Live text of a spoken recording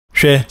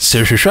Hwɛ sɛ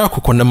hwehwɛ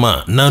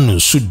akokonama na no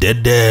nsu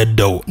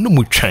dɛdɛɛdɛw no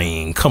mu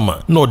twan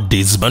kama no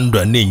days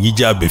bandwa na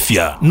enyigya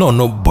abefia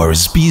no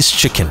Boris B's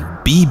chicken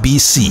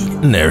BBC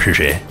na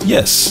hwehwɛ.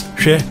 Yes,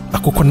 hwɛ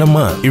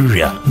akokonama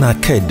area na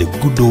ka the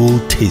good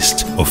old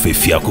taste of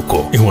efia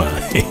akoko. Ewa.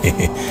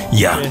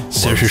 Yeah,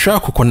 sɛ hwehwɛ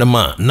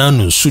akokonama na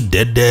no nsu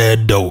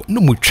dɛdɛɛdɛw no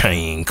mu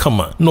twan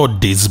kama no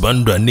days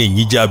bandwa na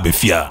enyigya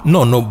abefia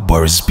no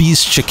Boris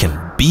B's chicken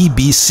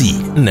BBC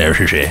na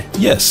hwehwɛ.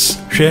 Yes,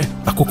 hwɛ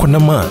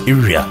akokonama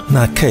area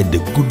na ka the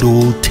good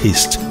old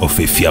taste of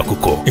efia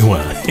akoko.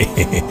 Ewa.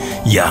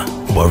 Yeah,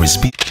 Boris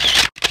B.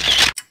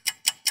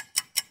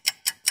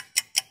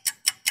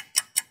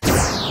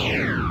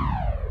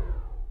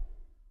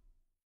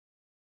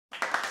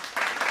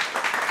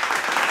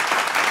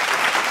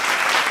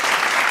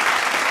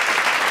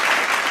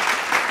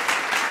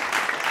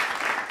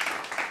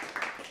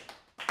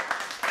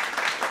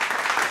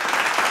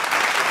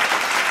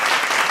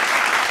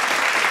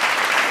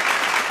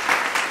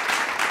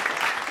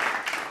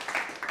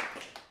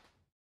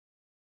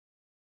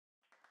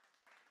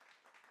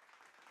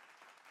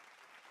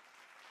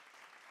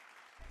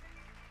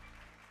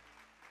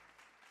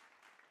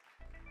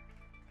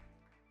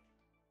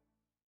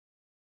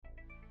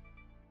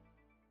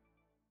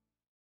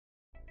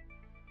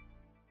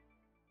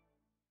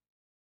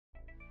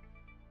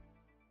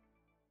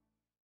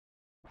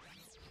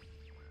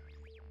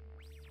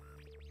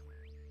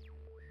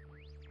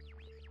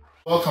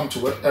 Welcome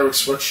to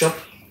Eric's workshop.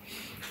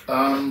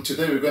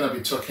 Today we're going to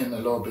be talking a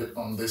little bit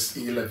on this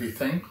E-levy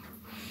thing,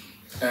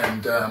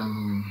 and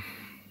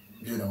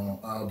you know,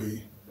 I'll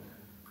be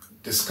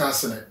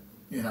discussing it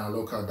in our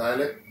local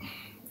dialect,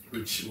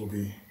 which will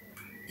be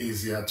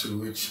easier to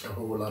reach a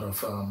whole lot of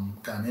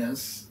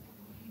Ghanaians.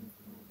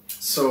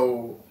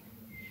 So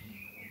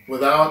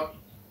without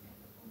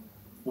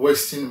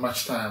wasting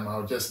much time,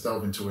 I'll just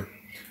delve into it.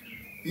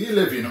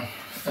 E-levy, you know,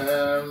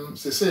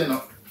 say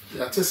no.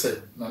 Ya te say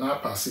na na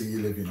pass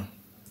E-levy no.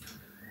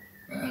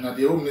 Na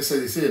the home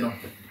say no.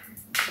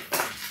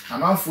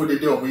 Amanfo de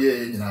omo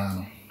ye nyina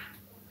no.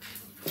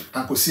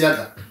 Ankosi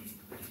aga.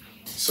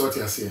 So what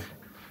you say?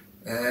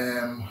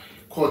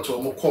 Court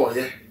omo call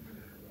ye.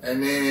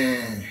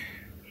 Ene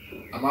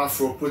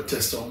amanfo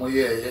protest omo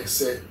ye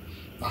say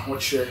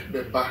ahoche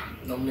beba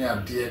no me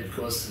ade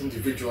because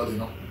individually, you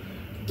know,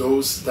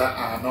 those that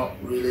are not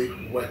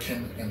really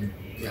working and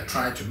they are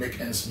trying to make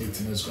ends meet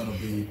and it's going to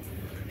be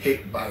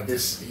hit by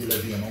this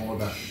E-levy and all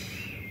that,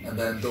 and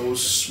then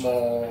those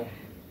small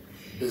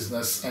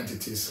business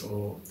entities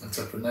or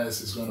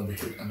entrepreneurs is going to be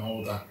hit and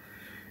all that.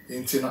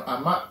 You know,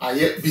 I'm not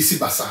busy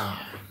basa,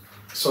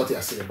 so I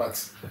say,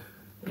 but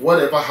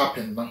whatever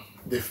happened, no,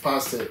 they've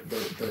passed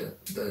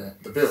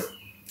the bill.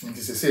 And they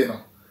say,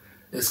 no,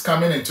 it's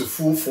coming into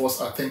full force,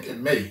 I think,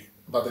 in May.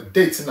 But the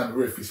date in the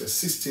ref is the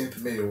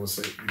 16th May, or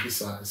say,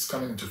 it's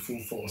coming into full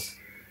force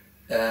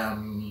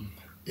in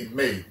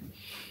May.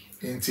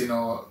 You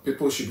know,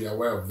 people should be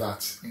aware of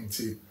that.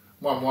 Into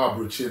more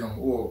approach, you know,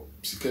 oh,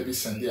 sikebi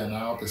send and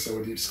now person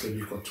will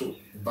sikebi go to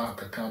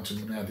bank account to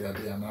me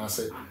and I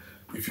say,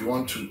 if you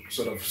want to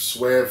sort of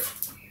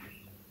swerve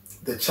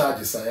the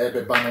charges, I have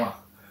a banwa.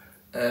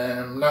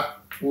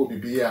 Not will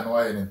be and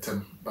why in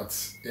them, but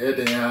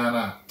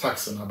the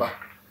tax and a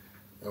back.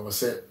 I was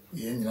say,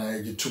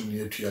 you too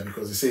near to you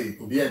because they say,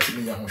 will be anti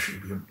me, I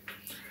should be.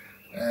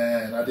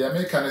 And at the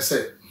American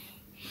say,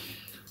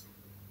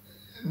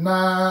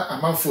 na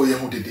amanfo ye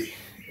hu dede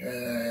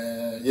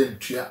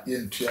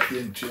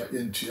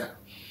yentua.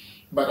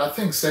 But I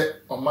think say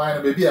on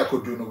mine baby I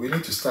could do no, we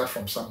need to start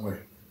from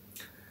somewhere.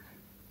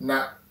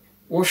 Na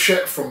we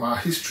share from our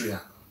history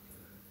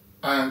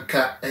and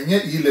ka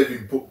enye E-levy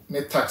book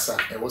ne taxa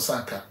e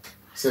wosanka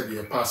say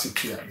be pass it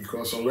here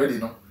because already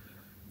no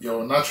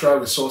your natural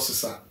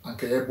resources are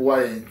anka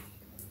eboa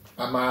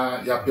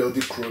ama ya build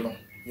the chrono,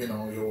 you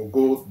know, your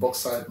gold,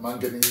 bauxite,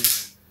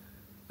 manganese,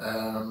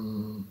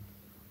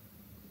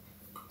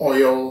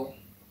 oil,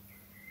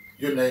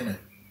 you name it.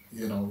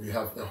 You know, we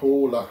have a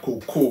whole lot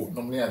cocoa,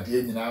 normally at the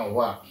end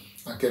now,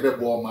 and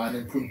kebe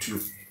mining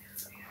puntu.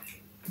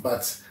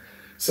 But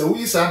so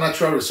we are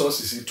natural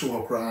resources to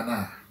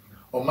Okrana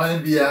or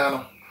mine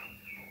biano.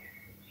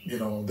 You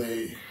know,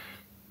 they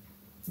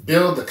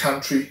build the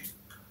country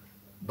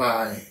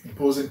by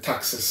imposing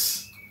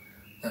taxes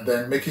and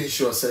then making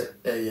sure say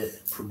a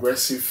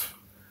progressive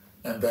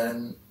and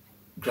then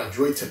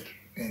graduated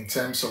in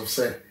terms of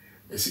say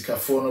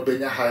esikafo no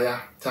benya higher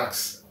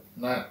tax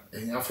na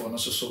enyafo no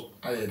so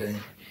aye den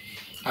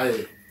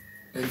aye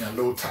enya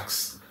low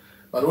tax.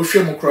 But o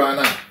hwe mu kra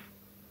na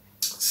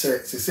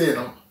say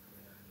no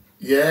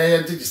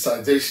yeah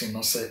digitalization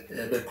no say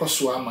be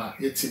koso ama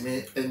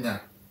yetimi enya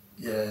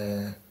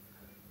yeah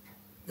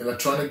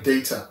electronic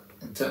data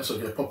in terms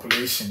of your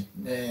population,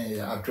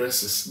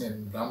 addresses,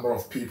 number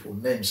of people,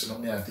 names, you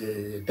know,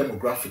 the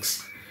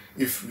demographics.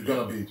 If we're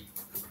gonna be,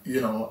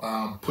 you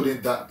know,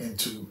 putting that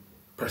into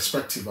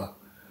perspective,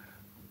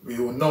 we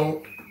will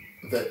know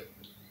the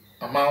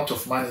amount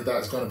of money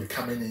that is going to be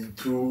coming in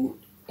through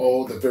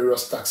all the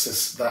various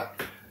taxes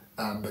that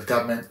the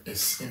government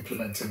is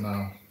implementing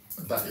now.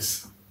 That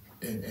is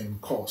in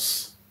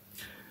course.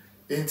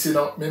 You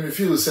know, maybe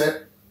feel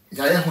say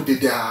yeah who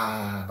did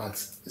that, but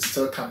it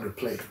still can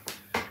replay.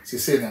 She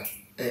say na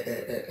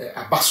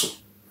a basso.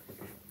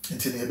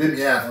 Into the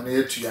baby on the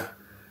etuya.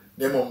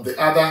 Name the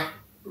other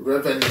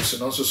revenues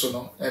and also so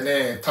no, and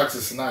then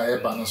taxes na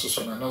ban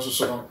so no, and also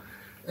so no.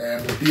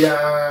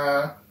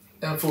 Bia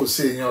info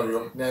say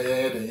yo na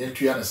the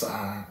etuya na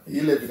sa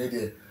E-levy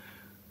there.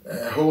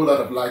 A whole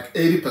lot of like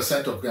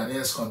 80% of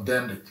Ghanaians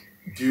condemned it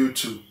due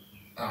to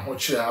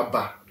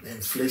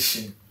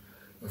inflation.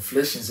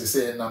 Inflation, they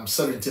say, and I'm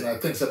 17, I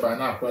think that by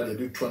now they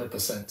do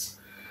 20%.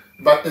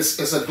 But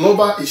it's a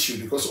global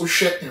issue because we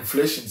share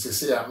inflation, they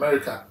say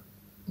America,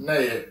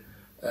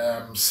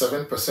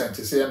 7%,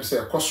 they say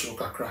a cost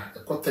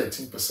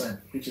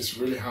 13%, which is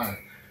really high.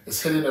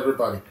 It's hitting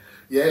everybody.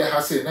 Yeah, it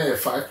has a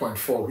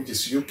 5.4, which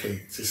is UK,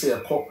 they say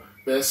a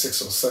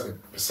 6 or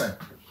 7%.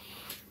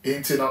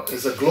 It's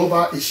a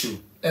global issue,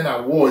 and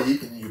a war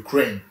in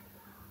Ukraine,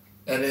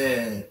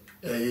 and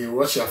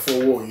Russia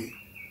for war.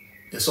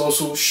 It's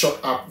also shot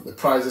up the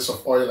prices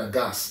of oil and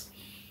gas.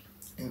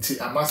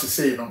 I must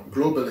say,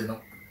 globally,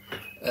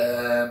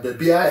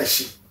 baby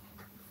issue.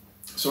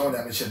 So I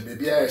mentioned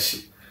baby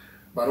issue,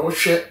 but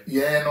also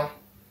yeah,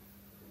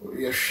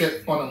 your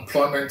share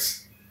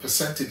unemployment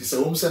percentage is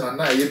almost an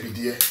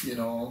yes,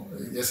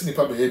 ni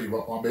baby,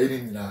 but one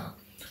baby now,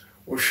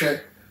 or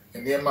share.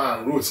 And near my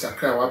roads,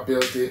 kakra wa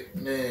build it,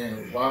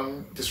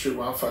 one district,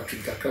 one factory,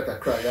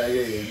 kakra,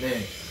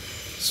 yeah,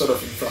 sort of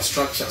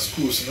infrastructure,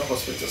 schools,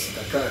 hospitals,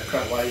 kakra,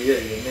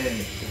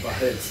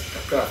 overheads,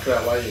 kakra,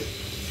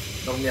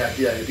 no me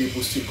idea, it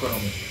boost the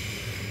economy.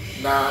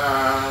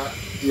 Now,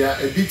 they are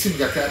a bit team,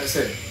 kakra,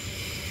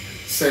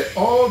 say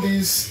all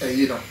these,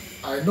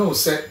 I know,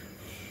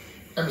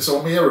 and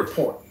so me a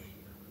report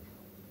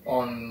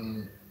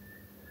on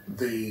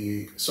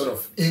the sort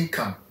of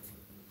income.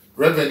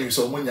 Revenues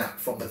or money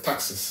from the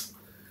taxes.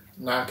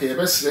 Now,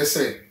 let's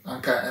say,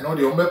 Anka, and all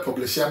the Ome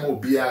publisher will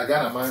be a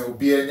Ghana man will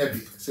be a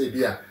Nebi, say,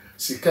 Bia,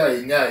 Sika,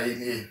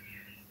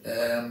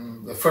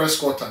 the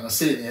first quarter, and I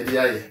say,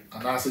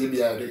 and I say,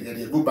 Bia,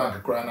 the good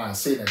bank, and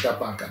say, in that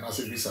bank, and I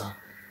say, Visa,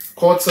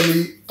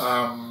 quarterly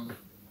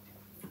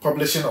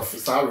publishing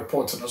of our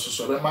reports, and also,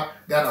 so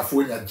Ghana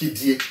for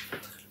GDA,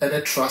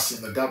 any trust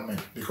in the government,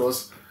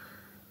 because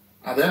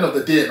at the end of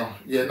the day,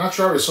 your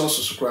natural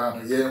resources,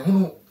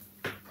 who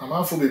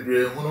amount for be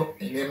brave,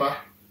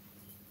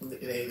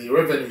 the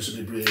revenues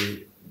will be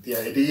brave, the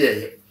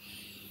idea,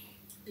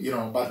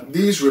 but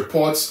these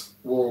reports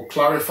will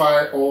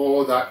clarify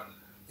all that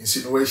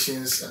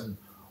insinuations and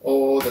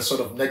all the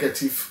sort of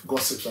negative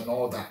gossips and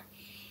all that.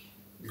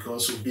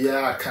 Because we'll be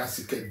a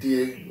cancer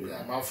day,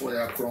 amount for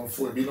a crown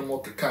for a bit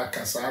more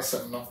cancer,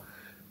 no,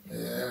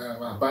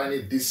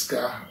 buying this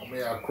car, or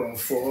may a crown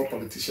for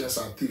politicians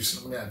and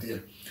thieves, no idea.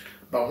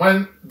 But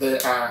when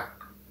there are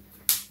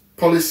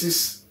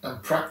policies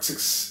and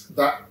practices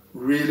that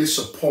really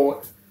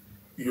support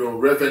your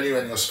revenue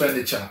and your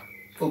expenditure,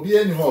 obi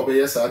any ho be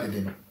yes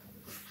adede no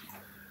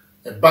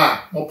e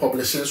ba more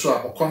publishing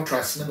so more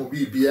contracts na mo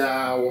bi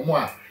bia wo mo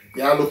a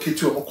ya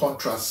allocate more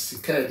contracts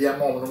sika e dia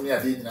mo no me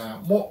ade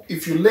nyina more.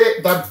 If you lay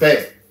that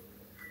bare,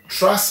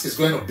 trust is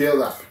going to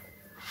build up.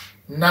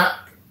 Na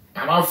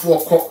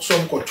amafo ko so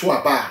nko to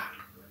aba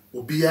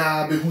obi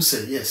a be hu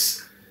say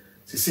yes,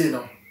 say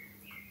no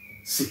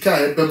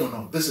sika e be mo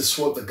no, this is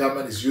what the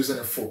government is using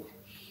it for.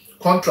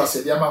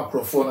 Contrast the amount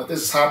of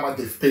this is how much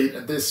they've paid,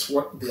 and this is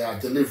what they are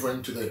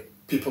delivering to the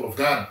people of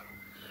Ghana.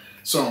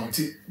 So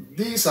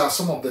these are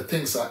some of the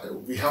things that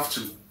we have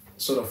to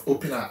sort of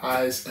open our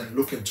eyes and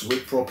look into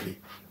it properly.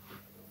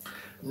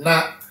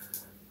 Now,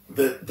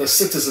 the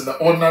citizen, the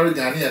ordinary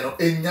Ghanaian,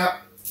 enya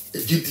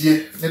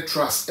GDA ne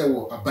trust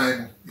ewo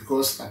aban,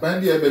 because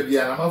aban bi ebe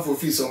bia na manfo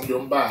fees on the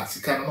omba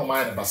sika no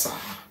mind basa.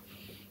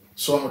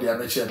 So on the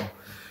amateur no.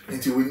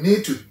 Until we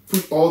need to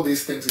put all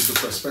these things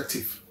into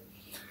perspective.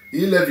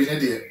 E-levy ne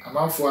de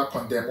amanfo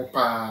condemn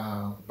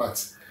pa, but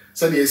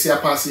said the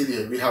ACA pass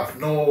there, we have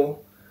no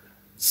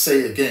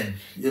say again.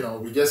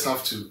 We just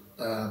have to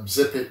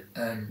zip it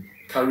and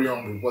carry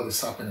on with what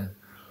is happening.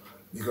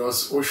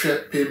 Because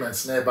OSHA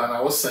payments never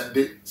now send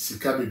it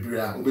sika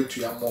bibria obe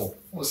to ya more,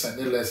 or send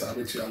it less,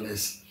 obe to ya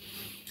less.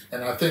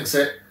 And I think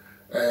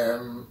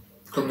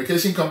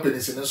communication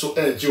companies and so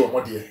geo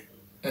modie,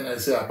 and I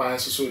say I buy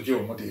so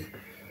geo modie.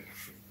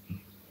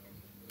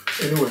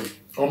 Anyway,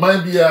 or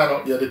might be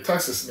the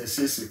taxes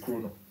necessary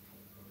chrono.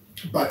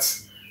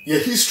 But your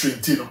history,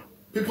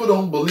 people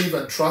don't believe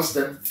and trust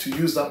them to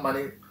use that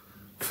money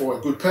for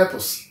a good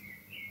purpose.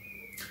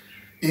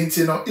 If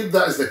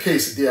that is the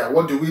case there,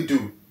 what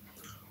do?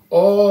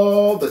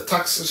 All the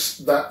taxes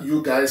that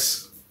you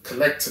guys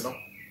collect,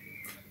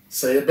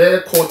 say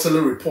a quarterly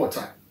report.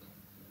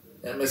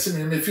 And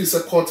if it's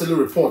a quarterly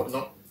report,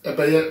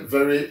 a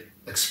very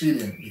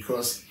expedient,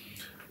 because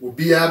we'll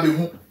be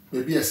able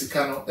maybe a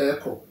Sikano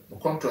Echo, the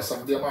contrast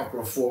some the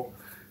amount for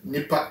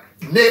NIPA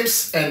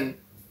names and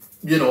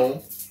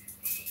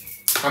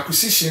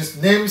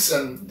acquisitions, names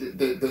and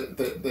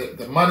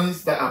the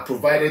monies that are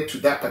provided to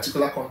that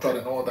particular contract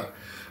and all that.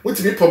 what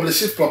to be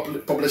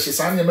publishes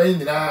and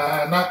you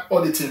na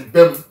auditing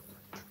bem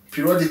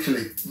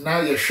periodically na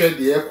you share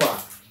the equa.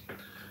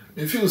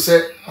 If you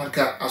say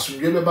anka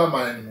asumdwe beba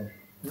man mu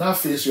na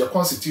face your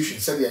constitution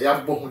said you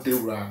have bohu de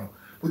wura no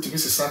what to be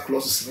say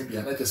clauses maybe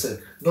and I just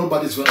said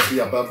nobody's going to be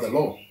above the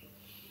law.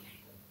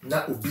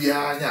 Na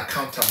ubia nya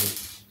accountable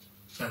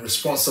and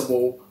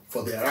responsible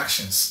for their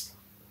actions.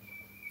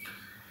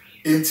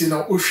 Enti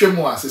na ohwe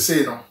mu as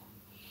say no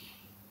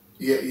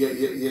ye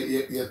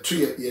tu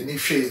ye ni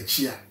hwe ye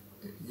chia,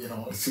 you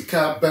know,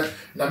 sika ba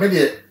na me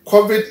de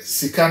covid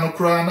sika no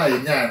kura na ye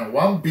nya no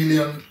 $1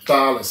 billion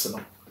no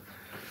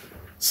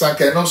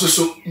sanka no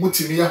so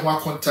mutimi ya ho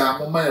akonta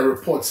mo ma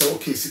report say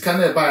okay sika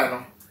na e ba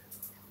no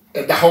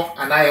e da ho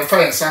and I am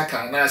fine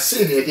sanka na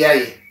say ne dey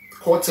aye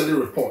quarterly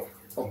report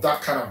of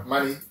that kind of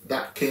money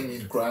that came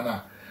in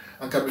Grana.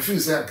 And can be feel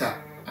say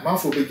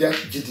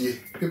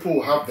people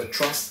will have the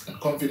trust and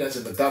confidence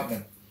in the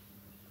government.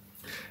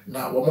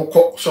 Now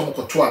some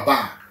to a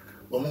bar,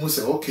 one will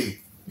say, okay,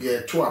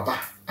 yeah, to a bar,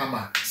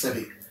 ama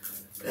sabi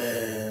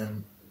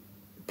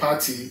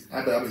party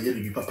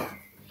be papa.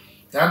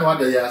 Now one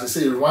day as I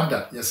say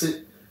Rwanda, you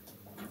say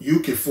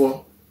UK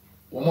for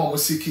one more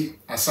musiki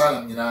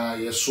asylum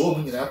you so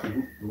many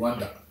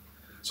Rwanda.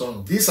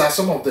 So these are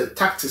some of the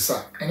tactics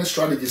and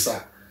strategies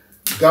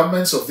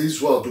governments of this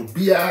world will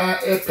be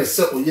a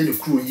percent or year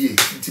crew ye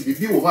into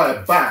be over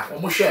a bar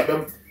almost share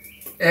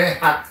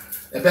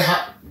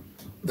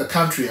the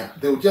country.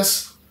 They will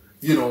just,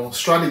 you know,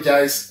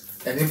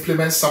 strategize and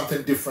implement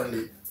something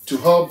differently to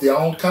help their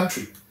own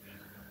country.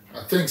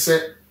 I think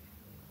say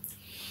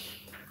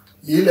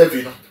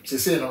E-LEVY no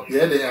say no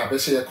yeah they are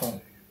better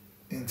come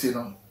into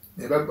no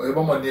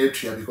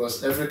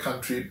because every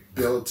country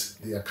built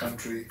their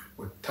country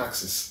with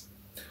taxes.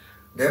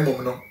 Then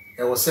no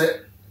I will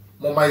say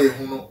Moma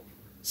Yehuno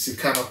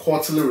Sika no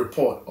quarterly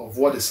report of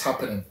what is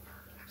happening.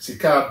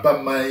 Sika ba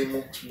mai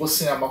mu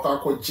bosin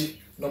amakwa ji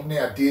no me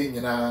ade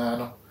nyina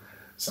no.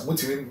 So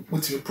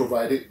mutimi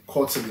provide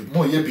quarterly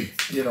mo yebi,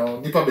 you know,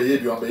 nipa be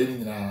yebi on be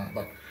nyina,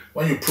 but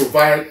when you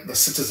provide the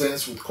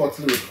citizens with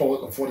quarterly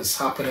report of what is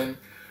happening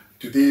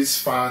to these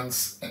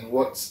funds and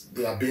what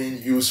they are being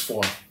used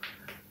for,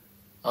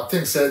 I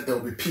think said there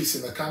will be peace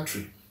in the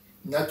country.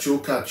 Not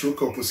choke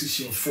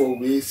opposition for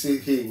we say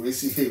hey,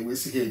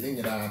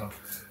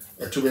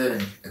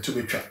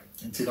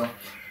 no.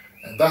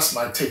 And that's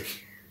my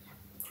take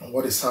on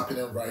what is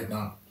happening right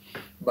now.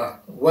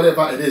 But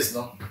whatever it is,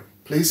 no,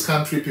 please,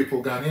 country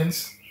people,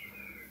 Ghanaians,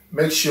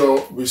 make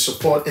sure we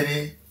support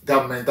any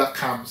government that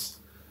comes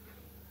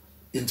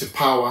into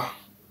power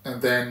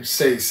and then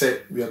say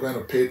we are going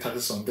to pay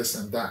taxes on this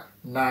and that.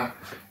 Now,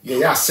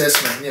 your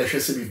assessment, yeah,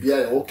 should be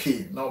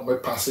okay. Now we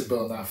pass it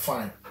bill now,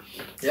 fine.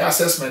 Your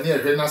assessment, yeah,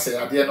 when I say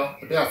I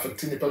don't be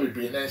affecting the public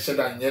brain and shut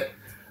down yet.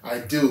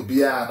 Ideal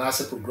be an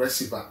as a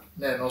progressive,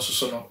 then also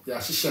so no, yeah,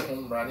 she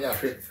home run, yeah,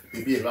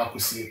 maybe a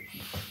vacuum.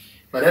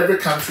 But every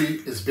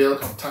country is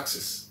built on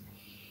taxes,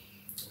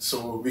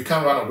 so we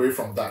can't run away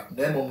from that.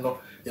 Then, no,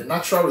 the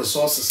natural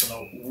resources, you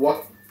know,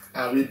 what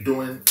are we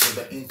doing with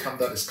the income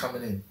that is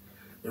coming in?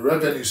 The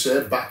revenue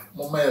share back,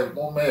 more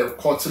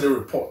quarterly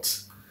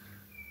reports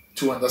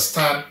to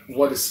understand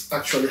what is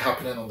actually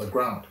happening on the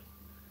ground.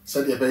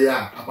 Said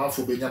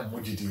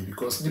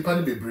because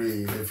Nipani be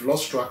brave, they've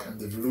lost track and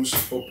they've lost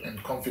hope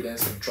and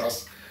confidence and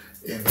trust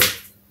in the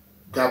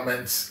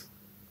government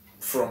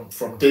from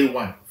day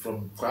one,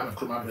 from Kwame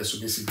Nkrumah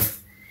basically.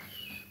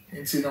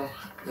 You know,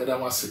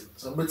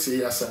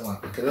 somebody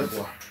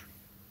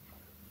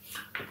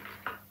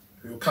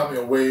will come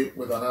your way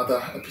with another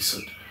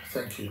episode.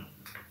 Thank you.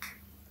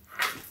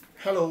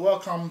 Hello,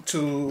 welcome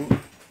to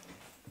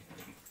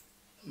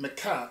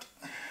McCart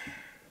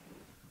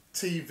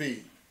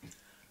TV.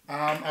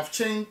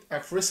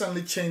 I've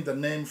recently changed the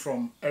name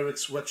from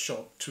Eric's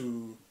Workshop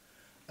to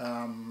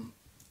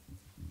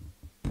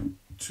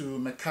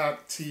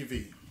McCart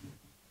TV.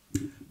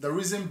 The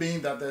reason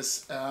being that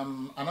there's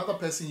another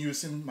person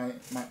using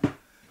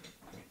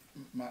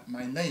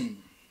my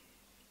name.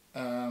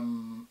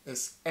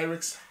 Is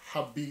Eric's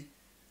Hobby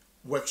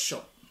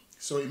Workshop.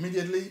 So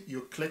immediately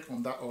you click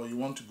on that, or you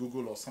want to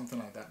Google or something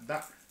like that,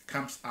 that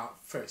comes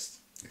out first.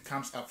 It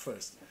comes up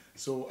first.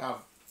 So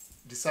I've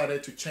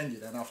decided to change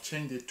it, and I've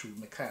changed it to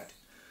McCart.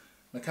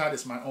 McCart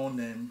is my own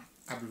name,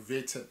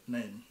 abbreviated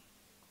name,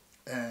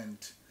 and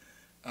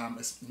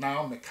it's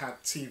now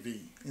McCart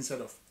TV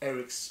instead of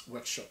Eric's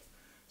Workshop.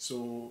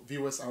 So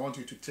viewers, I want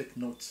you to take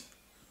note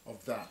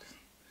of that.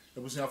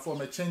 It was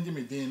for changing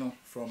me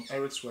from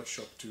Eric's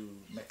Workshop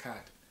to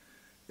McCart.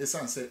 Yes,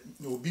 I said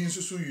no being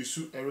so use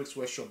Eric's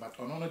Workshop, but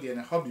on the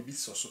other hobby be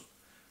so.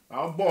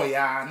 Our boy,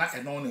 not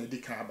an owner the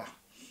carba.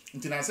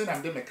 Until I said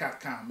I'm the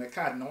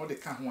McCart no the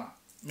can one,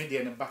 maybe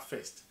in a back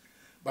first.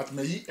 But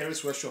may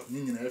Eric's Workshop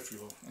meaning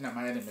everywhere, and I'm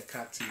in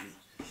McCart TV.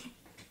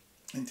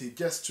 Until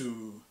just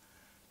to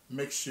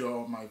make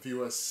sure my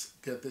viewers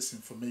get this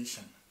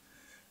information.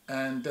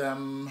 And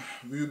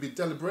we will be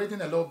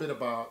deliberating a little bit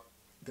about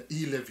the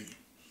E-Levy.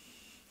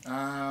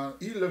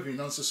 E-Levy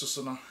non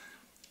so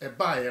a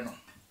buyer no.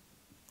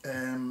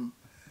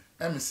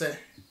 Say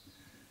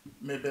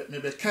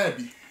maybe can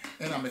be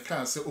and I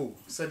can say oh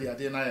said the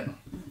idea no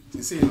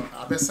you see no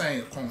I be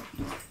sign con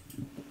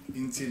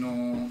into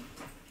no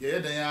yeah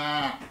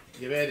then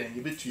you better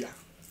you betua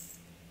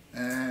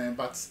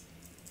but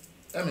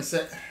me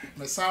say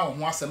me sound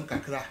ho asem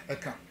kakra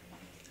eka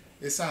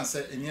e san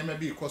say enema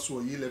bi ikoso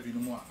o E-levy no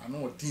mu a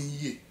ano odin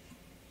yie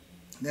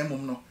na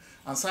mum no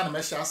ansa na me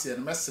hya ase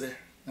no mesre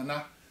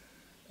na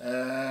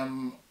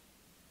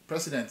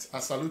president I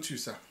salute you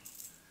sir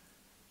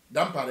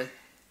dampare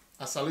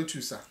I salute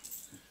you sir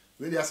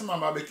we dey asema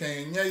ma be kan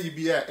nya yi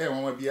bia e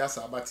won wa bia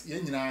sa but ye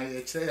nyina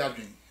ye kire ya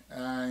dwen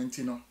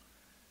nti no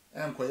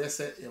enkoye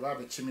se ye ba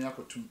be chimi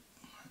akotum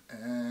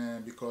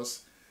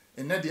because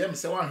enne dey me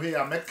say wan hwe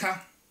ya meka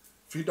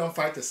freedom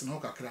fighters no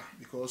kakra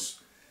because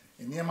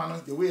enema no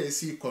the way I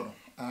see ikono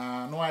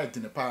no I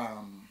didn't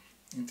pa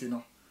nti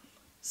no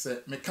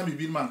se meka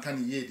bibi man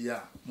kan ye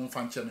dia mo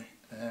fa nche me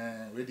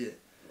we dey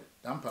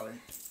dampare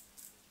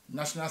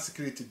national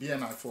security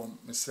BNI for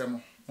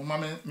Mr.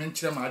 Mama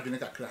menchire ma adwene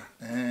kakra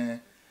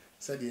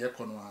said the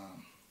economy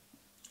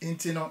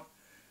intino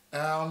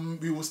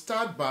we will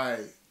start by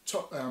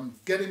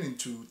getting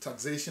into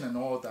taxation and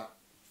all that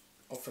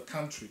of a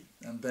country,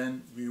 and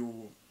then we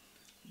will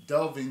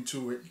delve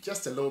into it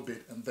just a little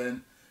bit, and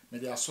then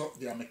maybe I saw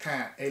the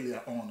American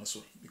earlier on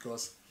also,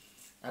 because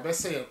I better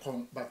say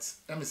but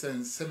I'm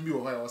saying send me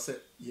or I say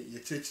you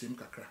teach him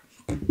kakra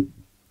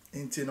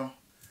intino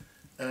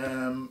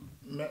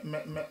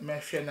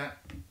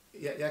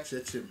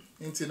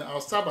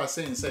I'll start by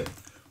saying,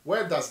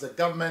 where does the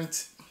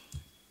government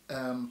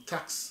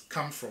tax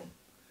come from?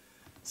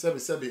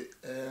 Sebi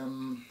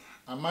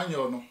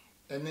amanyo no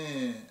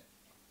ene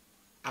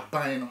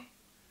aban no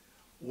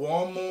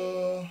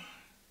womo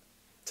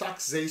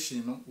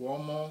taxation no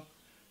womo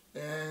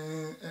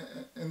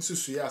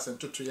ensusuya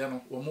asentotoya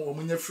no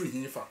womo nya free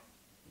hifa.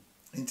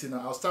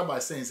 I'll start by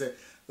saying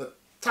the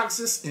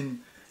taxes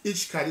in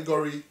each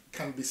category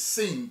can be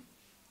seen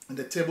in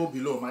the table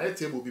below. My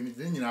table be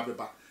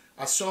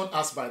as shown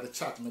as by the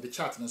chart. The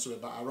chart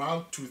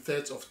around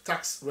 2/3 of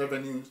tax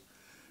revenues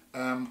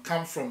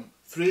come from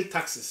 3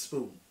 taxes.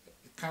 So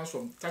it comes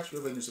from tax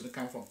revenues, and it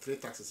comes from 3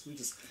 taxes, which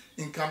is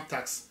income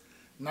tax,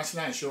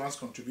 national insurance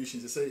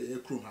contributions, they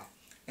say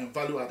and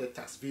value added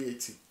tax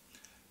 (VAT).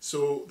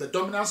 So the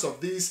dominance of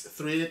these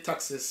 3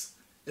 taxes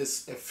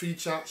is a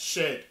feature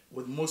shared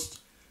with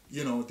most,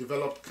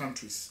 developed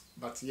countries.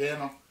 But so they're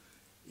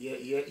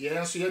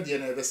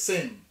the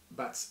same,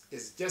 but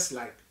it's just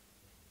like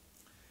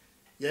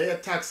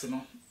tax,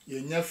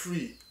 you're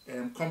free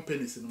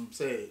companies,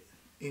 say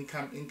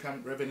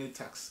income revenue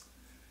tax,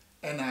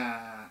 and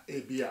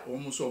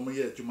almost all my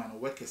human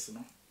workers,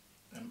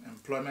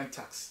 employment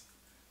tax.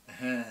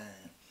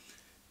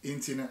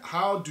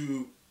 How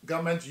do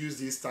government use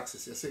these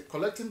taxes? You say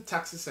collecting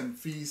taxes and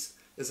fees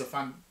is a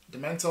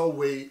fundamental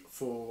way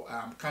for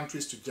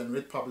countries to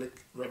generate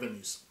public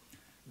revenues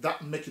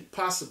that make it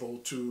possible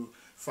to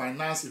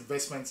finance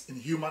investments in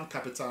human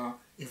capital,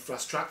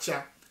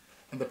 infrastructure,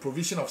 and the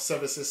provision of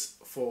services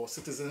for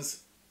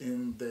citizens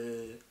in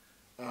the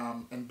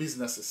and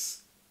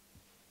businesses.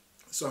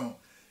 So,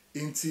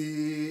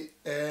 inti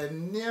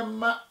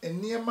niema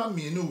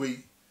mienu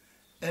we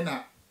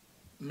ena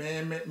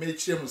me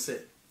chire mu say.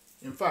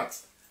 In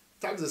fact,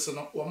 taxes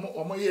no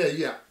omo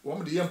ye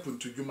omo de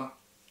yempuntu dwuma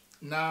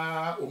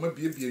na omo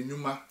biebie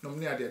nwuma no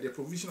me the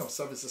provision of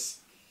services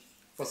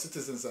for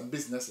citizens and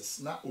businesses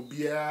na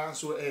obia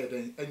so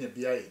den anya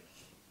biaye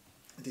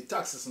the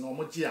taxes no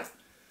omo gia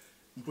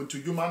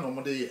mpuntu dwuma no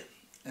omo de ye,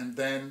 and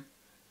then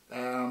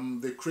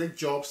they create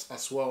jobs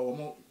as well.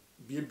 Omo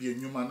biebie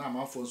nwuma na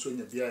amafo so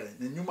anya biaye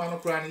na nwuma no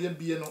kra na ye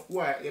bie no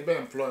wa ye be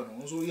employ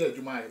no so ye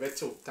adwuma ye be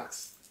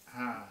tax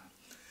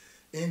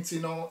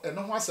no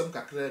eno ho asem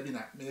kakra bi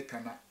na me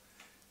kana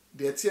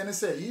the tie ne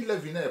say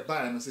E-levy na e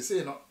buy no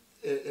say no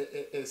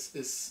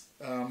is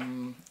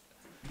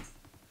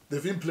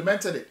they've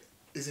implemented it,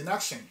 is in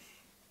action.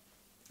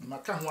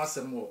 Maka ho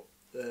asem wo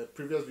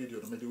previous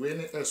video no me the way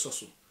ne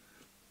so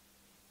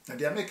na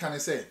the American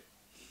say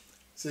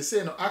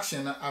no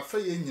action na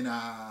afaye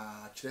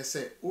nyina kire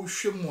say o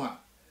hwemu a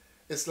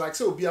it's like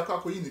say obi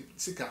akwa yi ni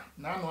sika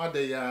na no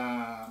ade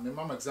ya me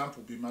mama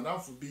example bi madam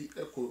fu bi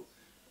eko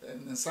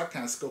nsa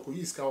kan sika ko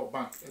yi sika o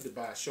bank e de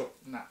ba shop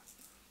na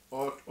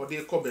or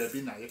de ko ba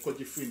bi na ye ko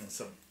ji free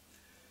nsam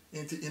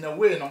in a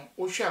way no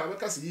o hwa we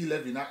ka se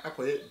E-levy na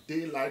akoye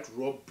daylight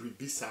robbery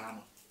bi sa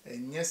no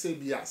enye se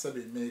bi a se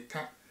be me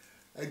ka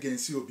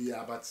against obi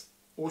a, but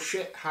o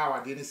hwe how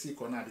ade ne si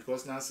ko na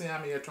because na say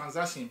am ye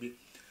transaction bi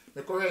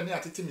me ko he ni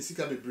atete mi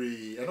sika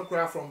bebre e no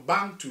kra from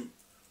bank to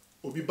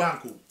obi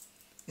bank o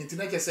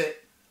internet say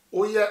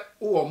o ye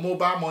o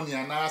mobile money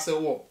na say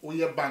o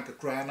ye bank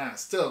kra na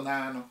still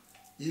na no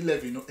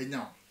E-levy no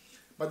enya.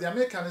 But the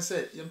American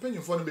say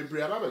yempanyufo no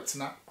bebre aba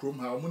betena krom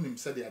ha omunim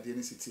say the ade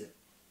ne sitie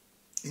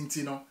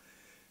inti no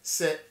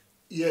say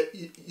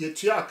ye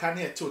tua aka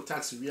na eto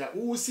tax wi a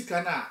wo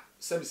sika na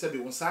sebi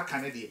won sa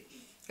aka ne de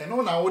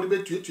eno na wo de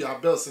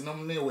betua bills no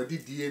ne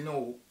wadidie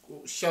no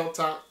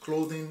shelter,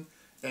 clothing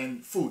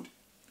and food.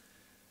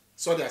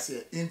 so they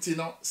say inti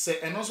no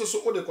say and also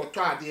so o de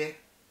koto ade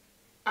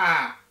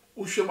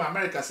uhwe mu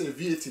America say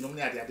VAT no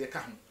ne ade ka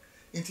ho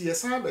inti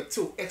yesan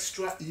betel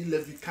extra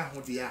E-levy ka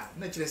ho de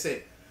na kire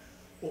say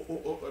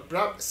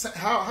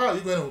how are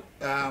you going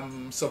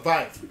to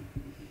survive?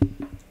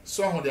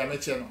 So how they are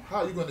making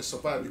how are you going to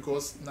survive?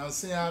 Because now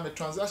say I'm a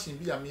transaction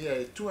be am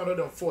here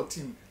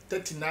 214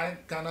 39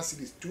 Ghana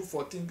cedis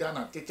 214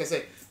 Ghana take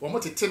say one more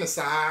ten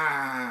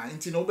sa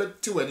inti no be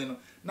 2 ani no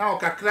now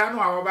kakra no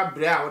a ba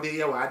bre a wo de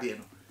ye wa ade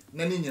no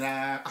na ni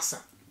nyina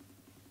asa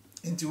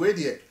inti we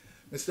de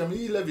Mr.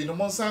 E-levy no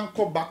monsan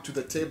come back to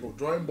the table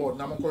drawing board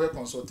na mo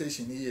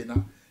consultation here na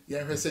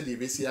yen hwe say the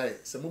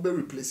BCI so mo be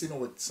replacing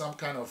with some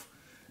kind of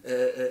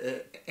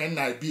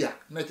NIB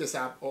na just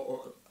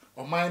or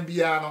mind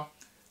bia no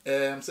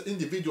so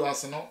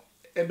individuals no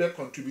ebe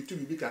contribute to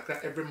bi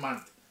kakra every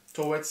month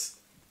towards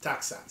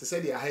tax to say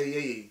they are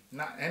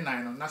na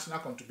NI no national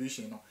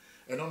contribution no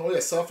and no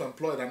you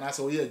self-employed and as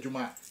we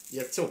adwuma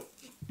yeto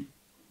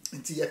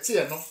nti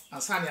yete no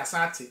asane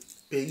asate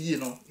pay yi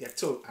no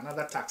yeto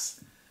another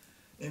tax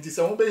nti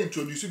so we be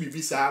introduce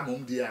bi sa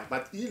mom dia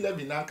but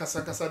E-levy na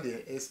kasa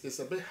there is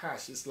a bit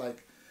harsh. It's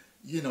like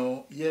ye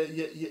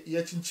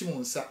chinchim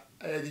unsa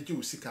the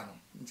ju sika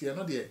no nti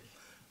no there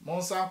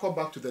monsa come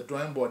back to the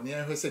drawing board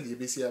near who said the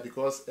BCI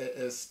because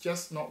it's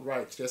just not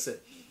right. Just say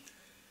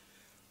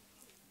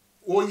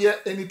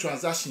any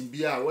transaction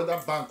be whether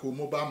bank or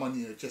mobile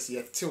money just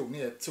till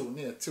near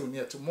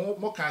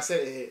more can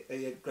say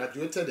a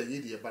graduated a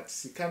year but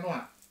sika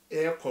no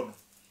air corner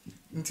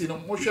nti no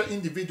mo hwe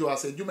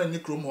individuals adwuma ni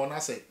krom ho na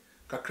say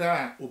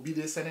kakra obi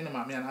de sene na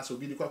mame ana so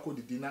obi de kwako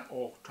didi na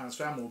or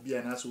transfer ma obi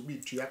ana so obi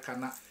tua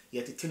kana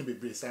yetete no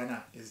bebre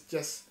sana is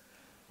just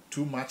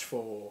too much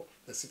for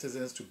the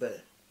citizens to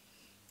bear.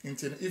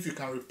 If you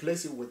can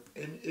replace it with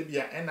any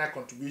NI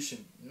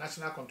contribution,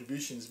 national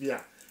contributions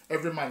via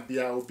every month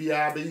via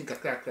obia be in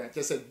kakra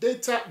just a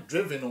data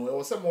driven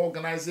or some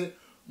organize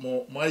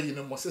more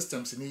more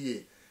systems in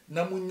here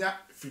na munya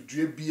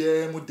fidue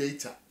bia mo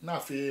data na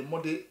fe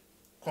mo de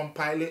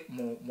compile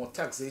more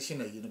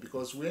taxation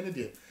because we need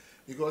there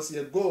because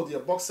your gold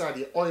your bauxite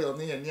your oil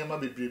ne your niam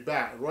be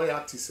ba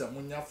royalties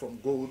amunya from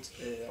gold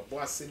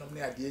boase no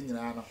ne ade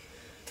nyina no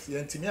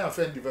yentimi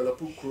afen develop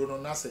kuro no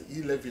na say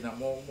E-levy na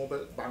mo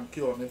bank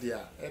on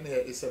there and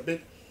it's a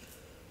bit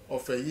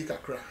of a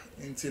yikakra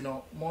nti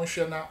no mo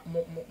hwe na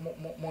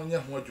mo nya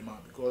ho adwuma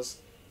because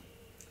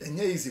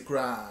enye easy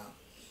kra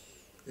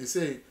they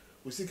say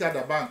usika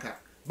da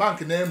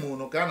bank na emu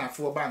no Ghana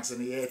for banks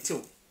na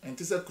yetew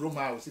nti say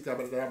kroma usika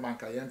da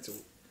bank yentew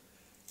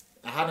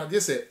aha na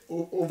this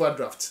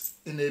overdraft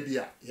in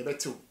ebia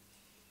yebetew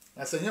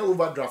na say nya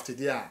overdraft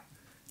there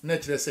na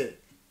kire say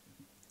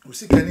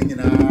usika ni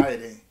nyina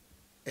ere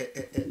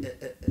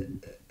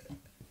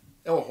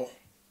ho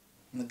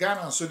na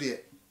Ghana so de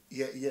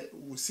ye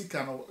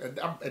usika no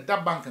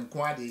da bank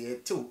nko ade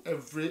yetew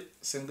every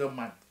single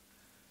month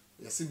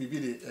see bibi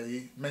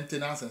the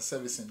maintenance and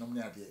servicing no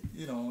me ade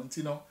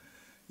nti no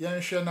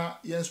yen hwe na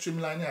yen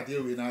streamline ade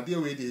we na ade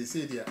we dey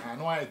say dey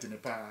ano ayede ne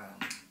pa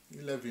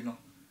E-levy no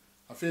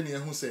afi ne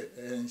ehu say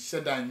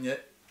shedan ye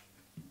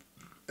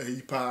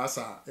pa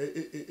asa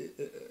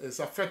it's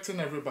affecting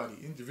everybody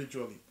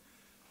individually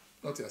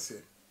not you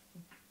say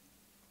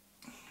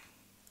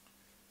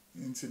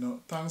nti no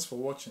thanks for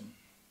watching,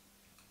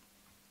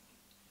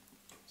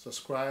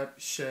 subscribe,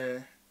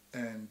 share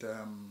and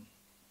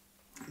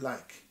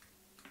like.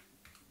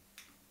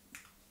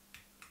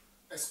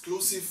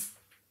 Exclusive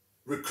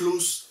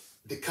recluse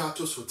the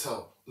CARTOS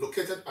Hotel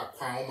located at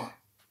Kwaoma,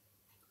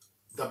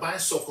 the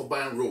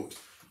Soko-Ban Road.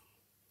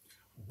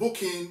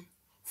 Booking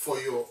for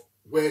your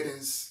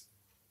weddings,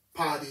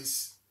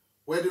 parties,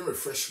 wedding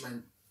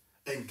refreshment,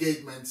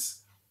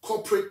 engagements,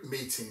 corporate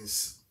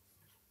meetings,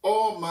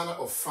 all manner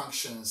of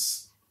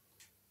functions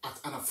at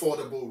an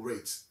affordable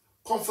rate.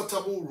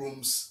 Comfortable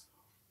rooms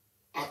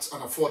at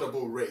an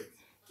affordable rate.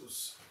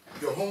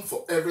 Your home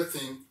for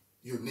everything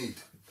you need.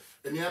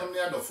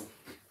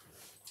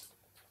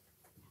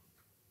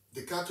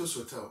 The CARTOS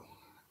Hotel,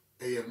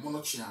 a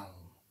monochian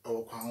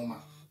or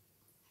Kwaoma.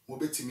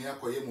 Mobetimi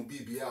akoye mo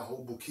bibia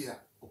ho bukia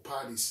or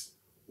parties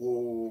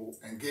or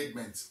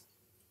engagements,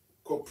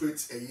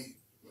 corporate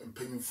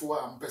mpanyimfo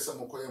a mpesa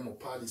mokoye mo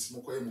parties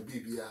mokoye mo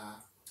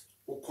bibia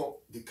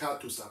oko the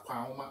CARTOS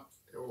Kwaoma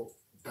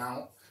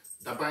down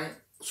the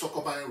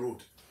Soko-Ban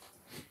Road.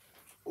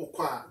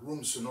 Okwa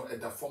rooms no at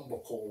the form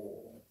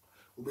boko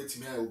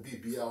ubetimi a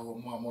bibia ho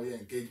mo amoye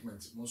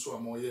engagement mo so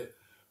amoye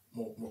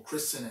mo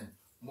christening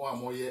mo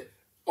amoye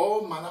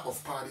all manner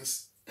of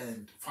parties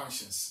and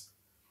functions.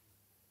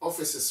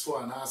 Offices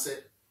for an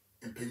asset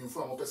and paying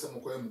for a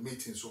person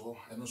meetings so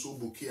and also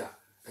book here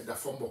at the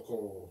form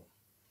boko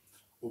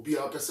obi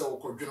a person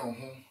or journal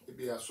home, it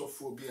be a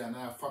software be an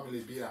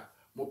family beer,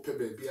 more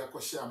pebe be a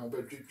quashia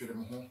mobile drink to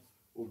them home,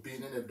 or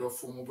being in a door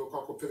for mobile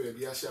cocoa pebe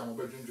be a share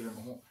mobile drink to them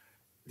home.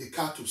 The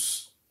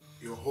CARTOS,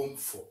 your home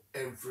for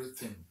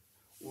everything.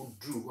 O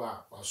drew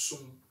or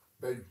soon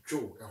by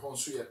Joe, a home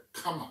so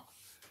kama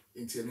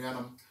into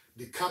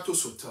the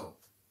CARTOS Hotel,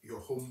 your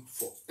home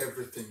for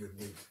everything you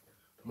need.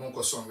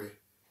 monko somewhere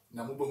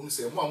na mo behu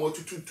say mo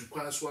amotutu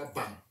kwan so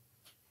aba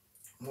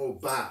mo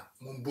ba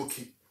mo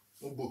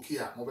boki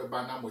a mo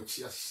beba na mo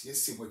chi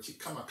yesi mo chi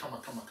kama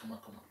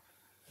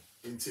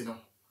enti no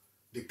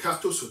the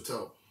CARTOS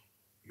Hotel,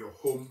 your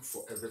home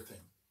for everything.